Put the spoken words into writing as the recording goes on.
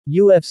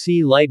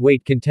UFC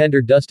lightweight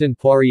contender Dustin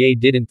Poirier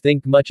didn't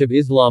think much of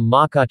Islam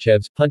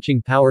Makhachev's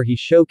punching power he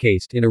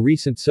showcased in a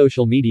recent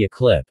social media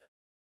clip.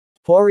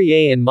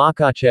 Poirier and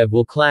Makhachev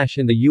will clash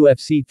in the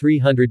UFC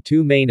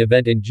 302 main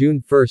event in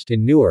June 1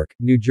 in Newark,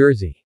 New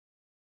Jersey.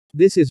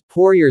 This is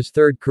Poirier's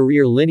third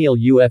career lineal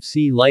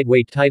UFC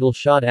lightweight title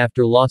shot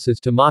after losses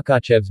to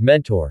Makhachev's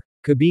mentor,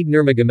 Khabib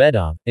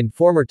Nurmagomedov, and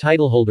former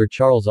titleholder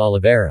Charles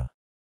Oliveira.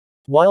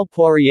 While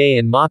Poirier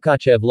and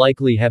Makhachev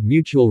likely have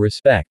mutual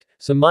respect,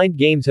 some mind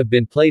games have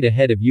been played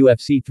ahead of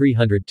UFC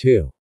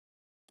 302.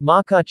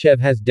 Makhachev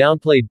has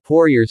downplayed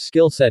Poirier's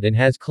skill set and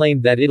has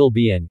claimed that it'll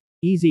be an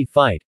easy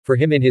fight for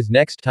him in his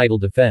next title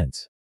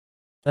defense.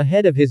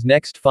 Ahead of his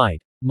next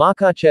fight,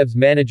 Makhachev's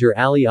manager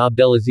Ali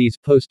Abdelaziz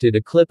posted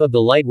a clip of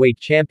the lightweight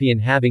champion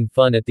having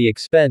fun at the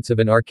expense of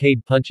an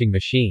arcade punching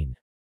machine.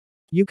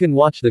 You can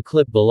watch the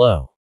clip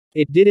below.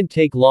 It didn't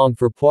take long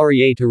for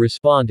Poirier to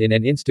respond in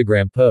an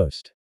Instagram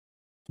post.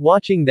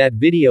 Watching that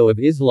video of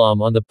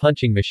Islam on the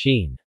punching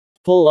machine.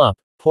 Pull up,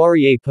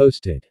 Poirier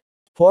posted.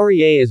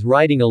 Poirier is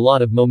riding a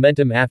lot of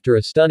momentum after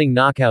a stunning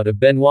knockout of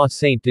Benoît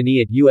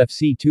Saint-Denis at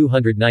UFC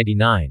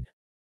 299.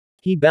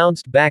 He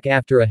bounced back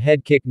after a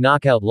head kick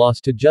knockout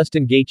loss to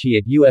Justin Gaethje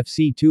at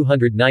UFC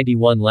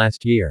 291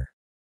 last year.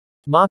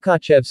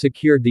 Makhachev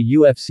secured the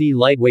UFC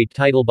lightweight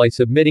title by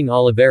submitting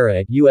Oliveira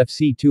at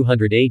UFC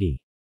 280.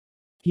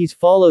 He's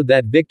followed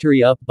that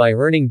victory up by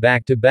earning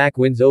back-to-back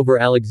wins over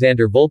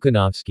Alexander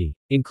Volkanovski,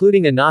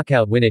 including a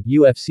knockout win at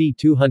UFC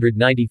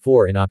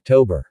 294 in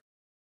October.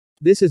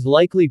 This is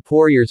likely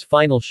Poirier's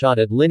final shot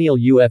at lineal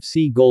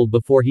UFC gold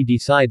before he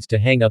decides to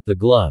hang up the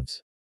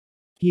gloves.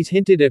 He's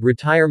hinted at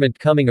retirement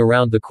coming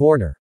around the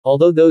corner,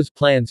 although those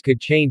plans could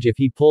change if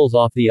he pulls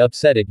off the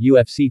upset at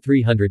UFC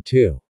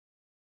 302.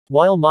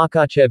 While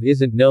Makhachev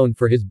isn't known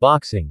for his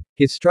boxing,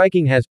 his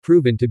striking has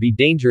proven to be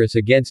dangerous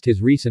against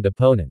his recent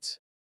opponents.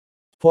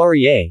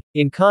 Poirier,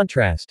 in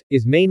contrast,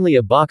 is mainly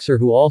a boxer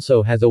who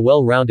also has a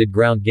well-rounded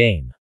ground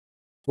game.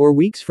 We're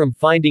weeks from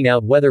finding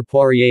out whether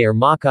Poirier or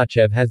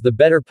Makhachev has the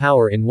better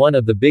power in one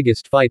of the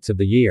biggest fights of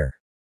the year.